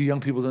 and you young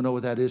people don't know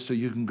what that is, so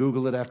you can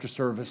Google it after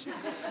service.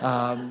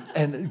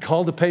 And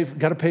got a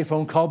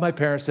payphone, called my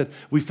parents, said,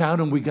 we found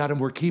him, we got him,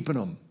 we're keeping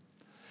him.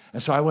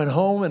 And so I went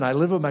home, and I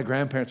lived with my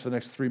grandparents for the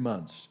next 3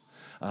 months.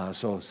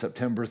 So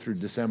September through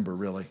December,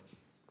 really.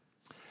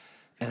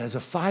 And as a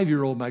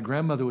 5-year-old, my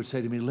grandmother would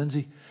say to me,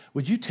 Lindsay,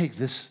 would you take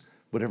this,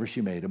 whatever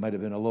she made, it might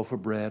have been a loaf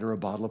of bread or a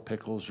bottle of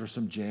pickles or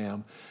some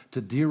jam, to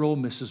dear old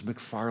Mrs.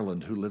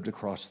 McFarland, who lived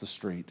across the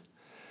street.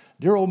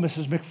 Dear old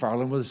Mrs.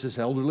 McFarland was this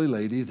elderly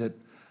lady that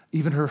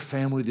even her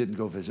family didn't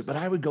go visit, but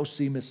I would go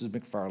see Mrs.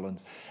 McFarland,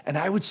 and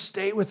I would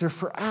stay with her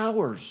for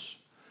hours.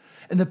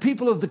 And the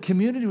people of the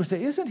community would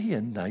say, isn't he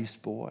a nice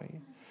boy?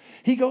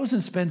 He goes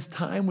and spends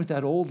time with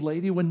that old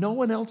lady when no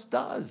one else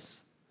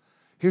does.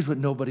 Here's what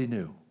nobody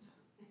knew.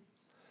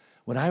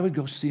 When I would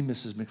go see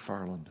Mrs.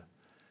 McFarland,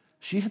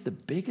 she had the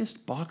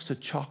biggest box of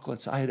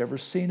chocolates I had ever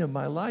seen in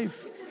my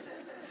life.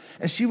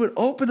 And she would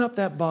open up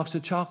that box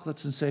of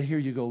chocolates and say, here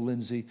you go,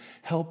 Lindsay,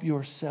 help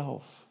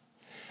yourself.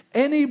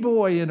 Any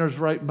boy in his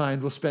right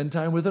mind will spend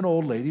time with an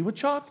old lady with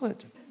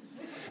chocolate.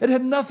 It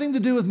had nothing to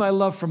do with my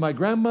love for my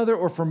grandmother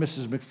or for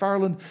Mrs.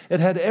 McFarland. It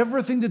had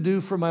everything to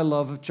do for my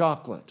love of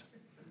chocolate.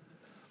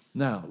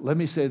 Now, let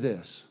me say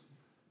this.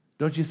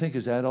 Don't you think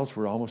as adults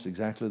we're almost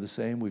exactly the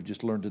same? We've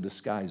just learned to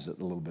disguise it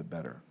a little bit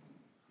better.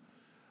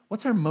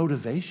 What's our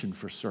motivation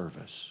for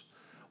service?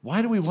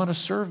 Why do we want to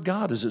serve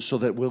God? Is it so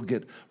that we'll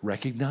get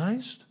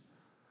recognized?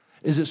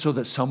 Is it so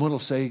that someone will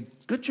say,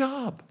 good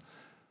job?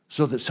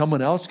 So that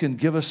someone else can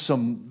give us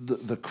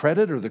the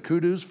credit or the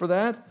kudos for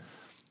that?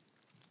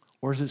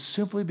 Or is it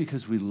simply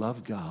because we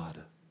love God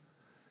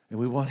and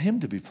we want Him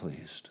to be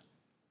pleased?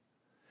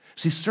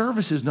 See,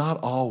 service is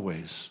not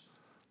always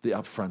the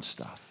upfront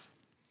stuff.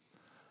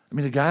 I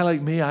mean, a guy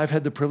like me, I've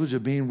had the privilege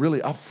of being really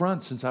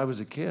upfront since I was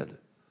a kid.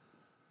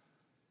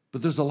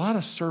 But there's a lot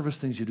of service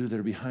things you do that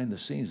are behind the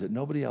scenes that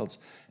nobody else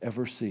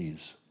ever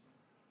sees.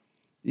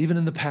 Even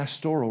in the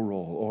pastoral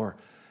role, or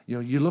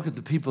you look at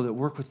the people that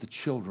work with the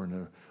children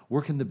or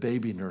work in the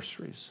baby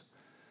nurseries.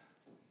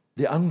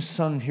 The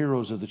unsung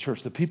heroes of the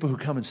church, the people who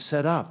come and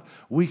set up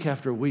week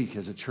after week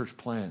as a church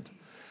plant.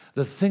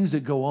 The things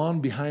that go on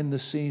behind the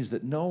scenes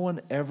that no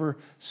one ever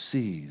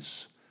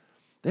sees.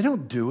 They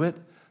don't do it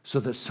so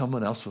that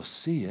someone else will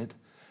see it.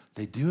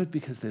 They do it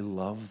because they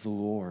love the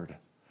Lord.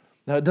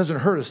 Now, it doesn't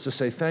hurt us to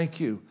say thank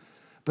you,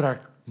 but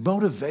our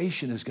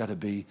motivation has got to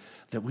be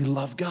that we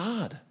love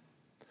God.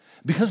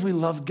 Because we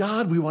love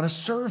God, we want to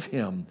serve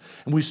Him.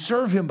 And we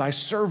serve Him by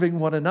serving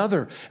one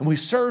another. And we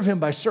serve Him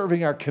by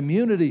serving our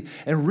community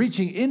and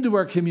reaching into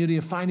our community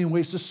and finding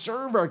ways to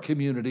serve our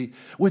community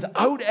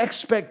without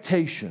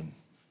expectation.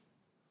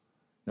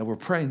 Now, we're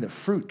praying that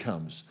fruit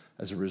comes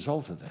as a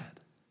result of that.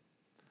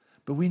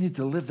 But we need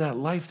to live that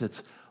life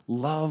that's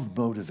love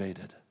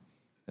motivated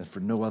and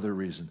for no other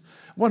reason.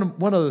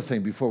 One other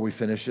thing before we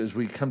finish, as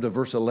we come to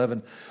verse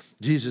 11,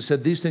 Jesus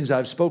said, these things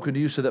I've spoken to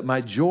you so that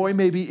my joy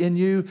may be in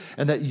you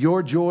and that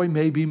your joy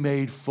may be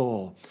made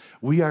full.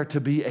 We are to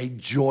be a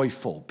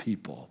joyful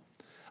people.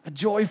 A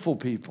joyful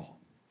people.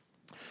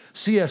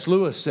 C.S.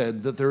 Lewis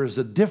said that there is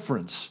a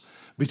difference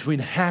between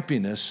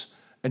happiness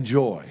and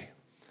joy.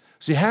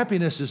 See,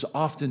 happiness is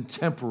often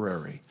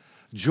temporary.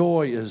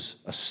 Joy is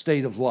a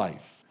state of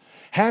life.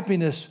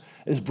 Happiness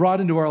is brought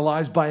into our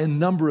lives by a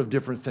number of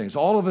different things.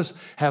 All of us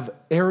have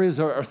areas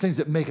or things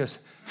that make us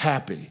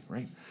happy,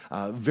 right?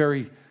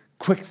 Very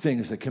quick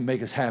things that can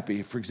make us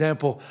happy. For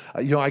example,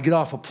 I get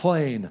off a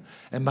plane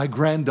and my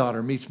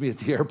granddaughter meets me at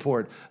the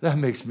airport. That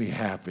makes me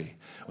happy.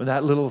 When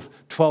that little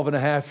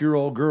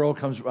 12-and-a-half-year-old girl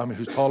comes,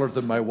 who's taller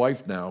than my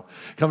wife now,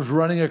 comes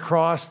running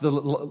across the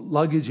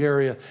luggage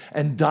area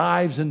and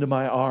dives into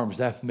my arms,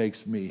 that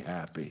makes me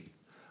happy,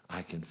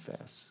 I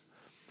confess.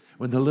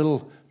 When the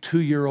little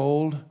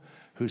 2-year-old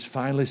who's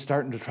finally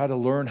starting to try to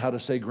learn how to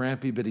say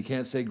Grampy, but he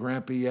can't say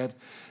Grampy yet,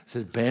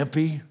 says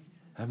Bampy,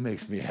 that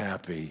makes me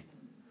happy.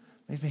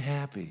 Makes me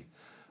happy.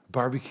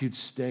 Barbecued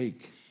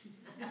steak.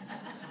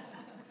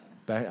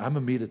 I'm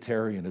a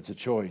meatitarian, it's a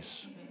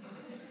choice.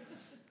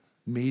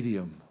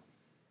 Medium,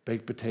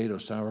 baked potato,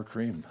 sour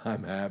cream,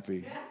 I'm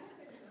happy.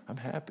 I'm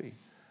happy.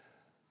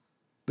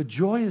 But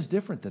joy is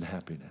different than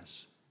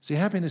happiness. See,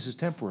 happiness is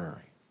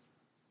temporary.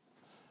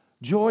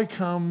 Joy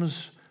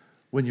comes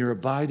when you're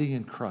abiding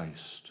in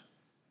Christ.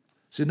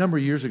 See, a number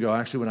of years ago,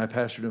 actually, when I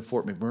pastored in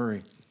Fort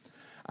McMurray,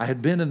 I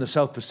had been in the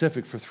South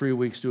Pacific for 3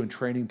 weeks doing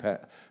training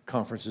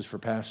conferences for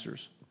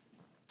pastors.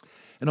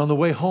 And on the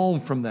way home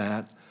from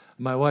that,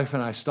 my wife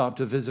and I stopped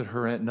to visit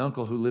her aunt and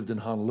uncle who lived in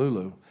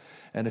Honolulu.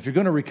 And if you're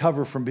going to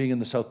recover from being in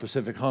the South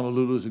Pacific,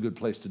 Honolulu is a good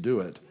place to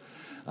do it.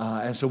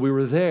 And so we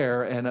were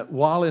there, and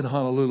while in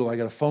Honolulu, I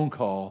got a phone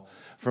call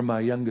from my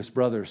youngest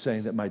brother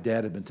saying that my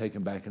dad had been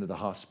taken back into the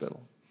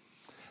hospital.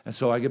 And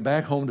so I get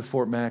back home to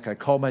Fort Mac. I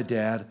call my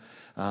dad,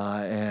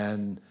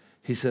 and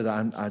he said,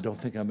 I don't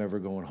think I'm ever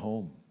going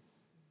home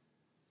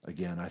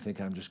again. I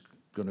think I'm just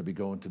going to be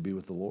going to be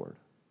with the Lord.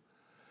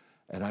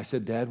 And I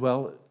said, Dad,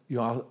 well,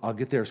 I'll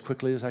get there as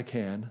quickly as I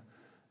can,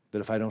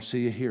 but if I don't see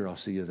you here, I'll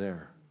see you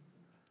there.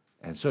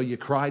 And so you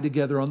cry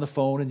together on the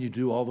phone, and you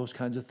do all those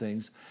kinds of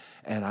things.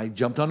 And I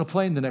jumped on a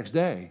plane the next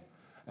day.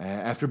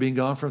 After being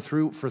gone for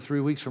 3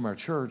 weeks from our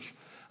church,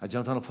 I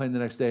jumped on a plane the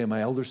next day, and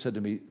my elder said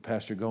to me,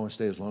 Pastor, go and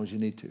stay as long as you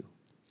need to.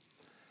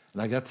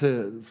 And I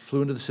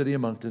flew into the city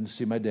of Moncton to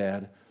see my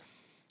dad,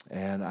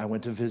 and I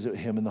went to visit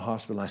him in the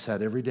hospital. I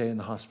sat every day in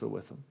the hospital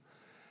with him.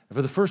 And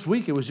for the first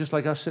week, it was just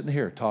like us sitting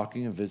here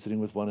talking and visiting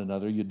with one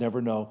another. You'd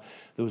never know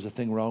there was a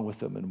thing wrong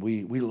with him. And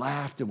we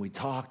laughed and we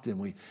talked and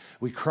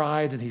we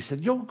cried. And he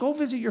said, go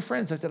visit your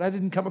friends. I said, I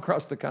didn't come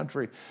across the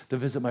country to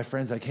visit my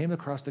friends. I came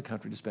across the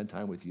country to spend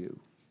time with you.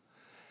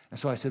 And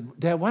so I said,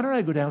 Dad, why don't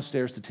I go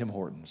downstairs to Tim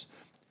Hortons?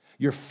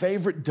 Your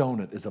favorite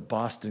donut is a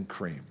Boston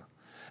cream.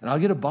 And I'll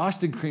get a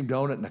Boston cream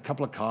donut and a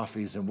couple of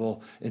coffees, and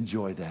we'll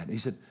enjoy that. And he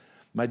said,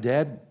 my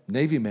dad,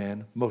 Navy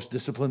man, most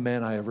disciplined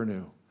man I ever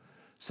knew,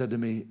 said to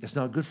me, it's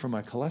not good for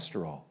my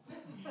cholesterol.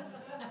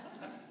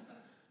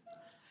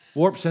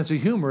 Warped sense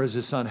of humor as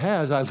his son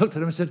has, I looked at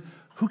him and said,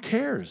 who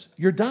cares?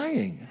 You're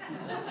dying.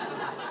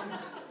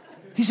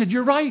 He said,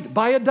 you're right,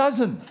 buy a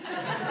dozen.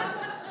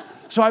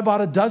 So I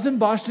bought a dozen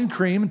Boston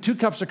cream and 2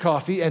 cups of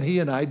coffee, and he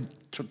and I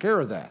took care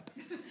of that.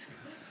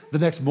 The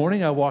next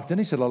morning I walked in,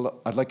 he said,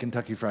 I'd like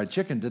Kentucky Fried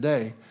Chicken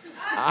today.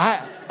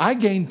 I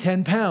gained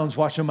 10 pounds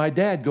watching my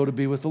dad go to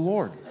be with the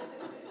Lord.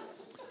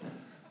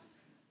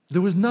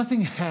 There was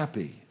nothing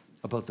happy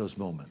about those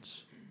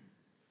moments.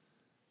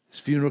 His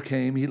funeral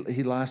came.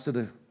 He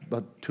lasted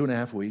about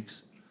 2.5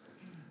 weeks.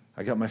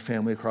 I got my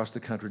family across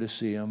the country to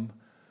see him.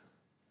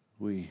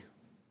 We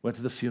went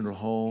to the funeral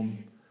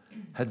home,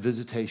 had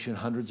visitation.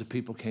 Hundreds of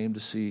people came to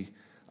see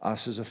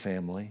us as a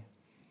family.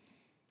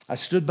 I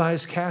stood by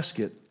his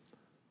casket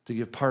to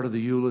give part of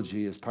the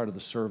eulogy as part of the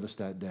service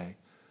that day.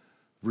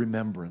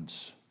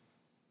 Remembrance.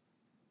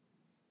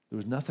 There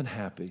was nothing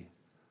happy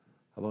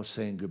about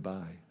saying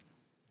goodbye.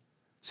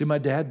 See, my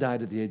dad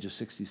died at the age of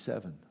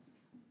 67.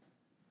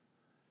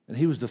 And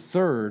he was the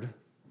third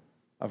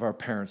of our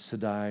parents to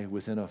die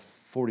within a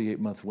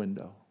 48-month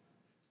window.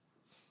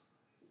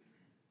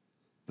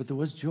 But there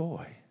was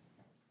joy.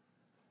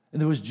 And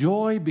there was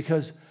joy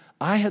because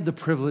I had the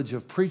privilege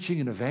of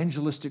preaching an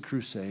evangelistic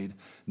crusade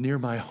near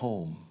my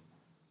home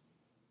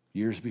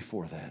years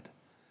before that.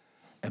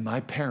 And my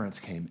parents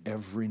came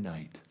every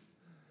night.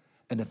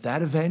 And at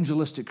that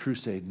evangelistic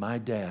crusade, my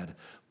dad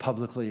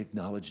publicly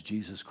acknowledged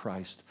Jesus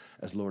Christ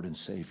as Lord and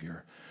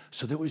Savior.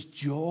 So there was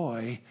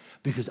joy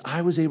because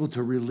I was able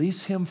to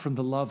release him from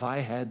the love I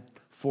had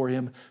for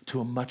him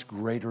to a much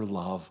greater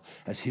love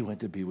as he went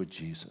to be with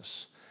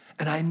Jesus.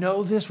 And I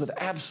know this with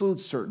absolute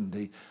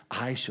certainty,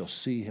 I shall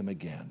see him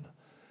again.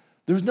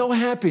 There's no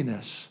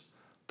happiness,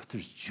 but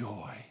there's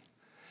joy.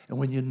 And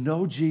when you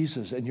know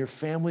Jesus and your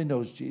family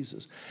knows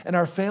Jesus, and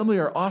our family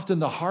are often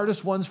the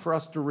hardest ones for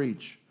us to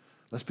reach.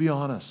 Let's be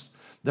honest.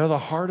 They're the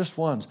hardest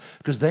ones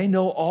because they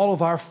know all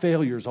of our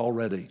failures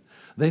already.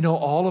 They know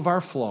all of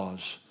our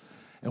flaws.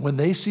 And when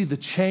they see the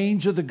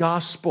change of the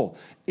gospel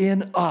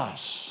in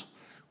us,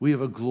 we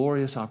have a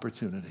glorious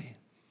opportunity.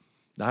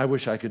 Now, I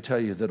wish I could tell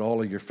you that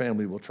all of your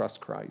family will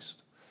trust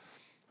Christ.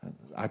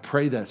 I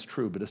pray that's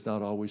true, but it's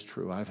not always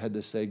true. I've had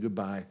to say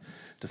goodbye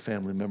to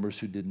family members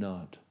who did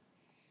not.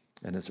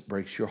 And it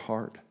breaks your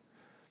heart.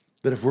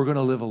 But if we're going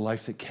to live a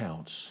life that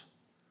counts,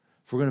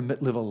 if we're going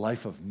to live a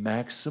life of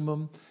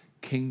maximum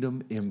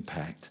kingdom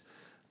impact,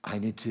 I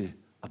need to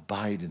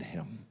abide in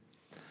him.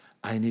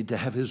 I need to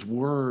have his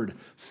word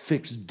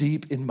fixed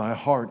deep in my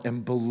heart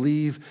and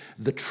believe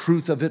the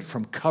truth of it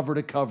from cover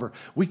to cover.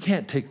 We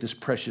can't take this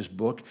precious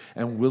book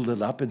and wield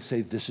it up and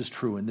say this is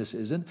true and this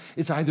isn't.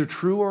 It's either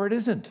true or it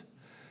isn't.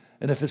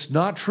 And if it's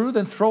not true,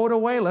 then throw it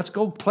away. Let's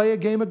go play a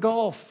game of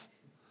golf.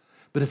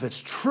 But if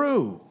it's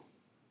true,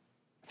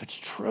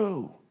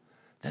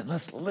 then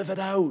let's live it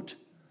out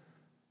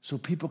so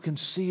people can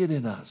see it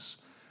in us.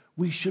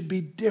 We should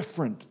be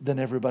different than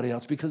everybody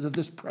else because of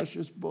this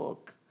precious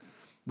book.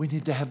 We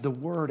need to have the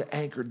word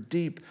anchored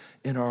deep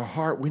in our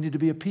heart. We need to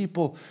be a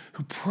people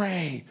who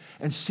pray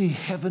and see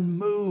heaven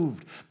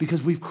moved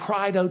because we've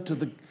cried out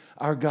to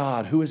our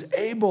God who is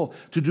able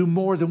to do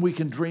more than we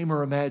can dream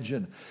or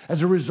imagine.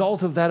 As a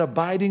result of that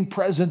abiding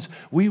presence,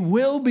 we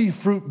will be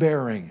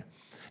fruit-bearing.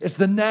 It's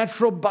the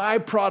natural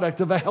byproduct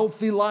of a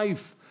healthy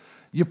life.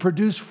 You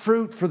produce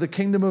fruit for the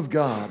kingdom of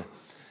God.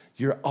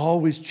 You're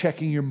always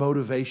checking your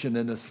motivation,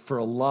 and it's for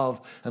a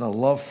love and a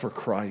love for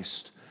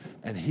Christ.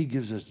 And he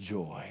gives us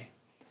joy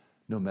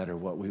no matter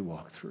what we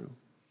walk through.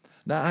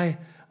 Now,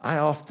 I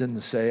often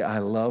say I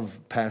love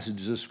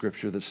passages of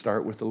Scripture that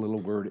start with the little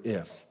word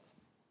if.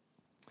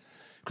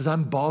 Because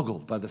I'm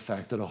boggled by the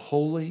fact that a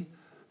holy,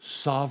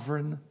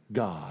 sovereign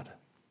God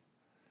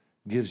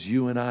gives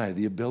you and I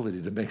the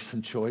ability to make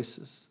some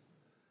choices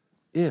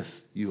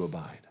if you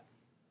abide.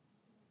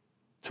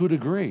 To a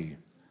degree,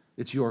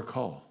 it's your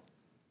call.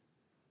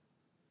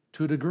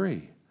 To a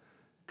degree,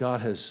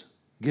 God has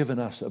given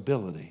us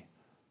ability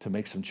to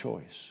make some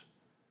choice.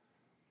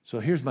 So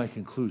here's my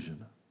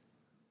conclusion.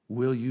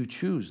 Will you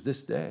choose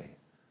this day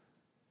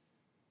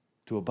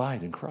to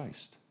abide in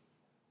Christ,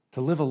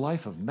 to live a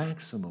life of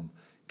maximum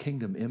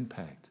kingdom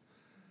impact,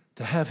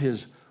 to have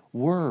his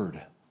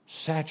word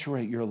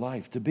saturate your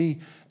life, to be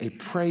a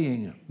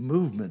praying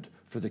movement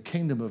for the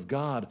kingdom of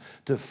God,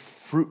 to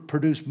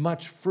produce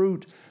much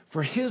fruit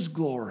for his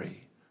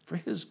glory, for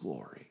his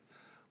glory.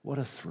 What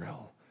a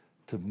thrill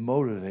to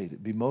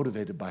be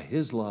motivated by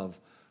his love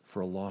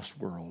for a lost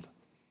world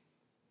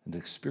and to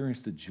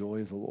experience the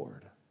joy of the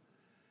Lord.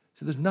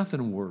 See, there's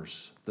nothing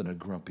worse than a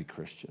grumpy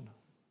Christian.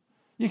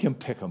 You can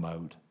pick them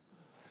out.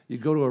 You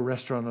go to a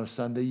restaurant on a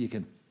Sunday,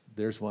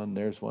 there's one.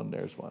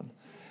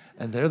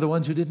 And they're the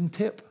ones who didn't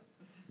tip.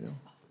 You know?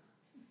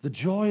 The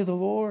joy of the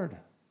Lord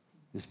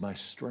is my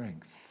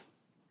strength.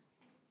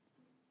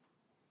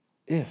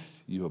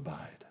 If you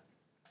abide.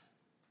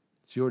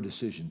 It's your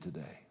decision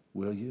today.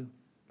 Will you?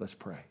 Let's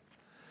pray.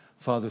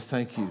 Father,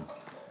 thank you.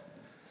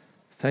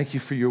 Thank you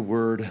for your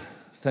word.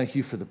 Thank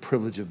you for the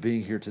privilege of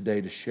being here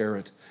today to share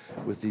it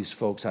with these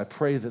folks. I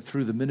pray that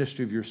through the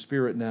ministry of your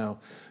Spirit now,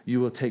 you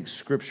will take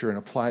Scripture and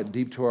apply it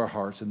deep to our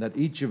hearts, and that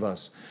each of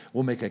us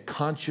will make a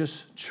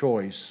conscious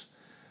choice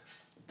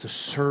to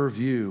serve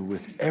you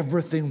with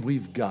everything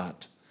we've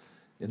got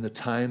in the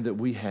time that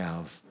we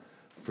have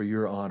for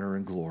your honor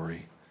and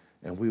glory.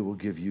 And we will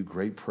give you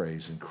great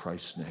praise in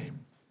Christ's name.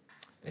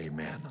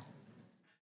 Amen.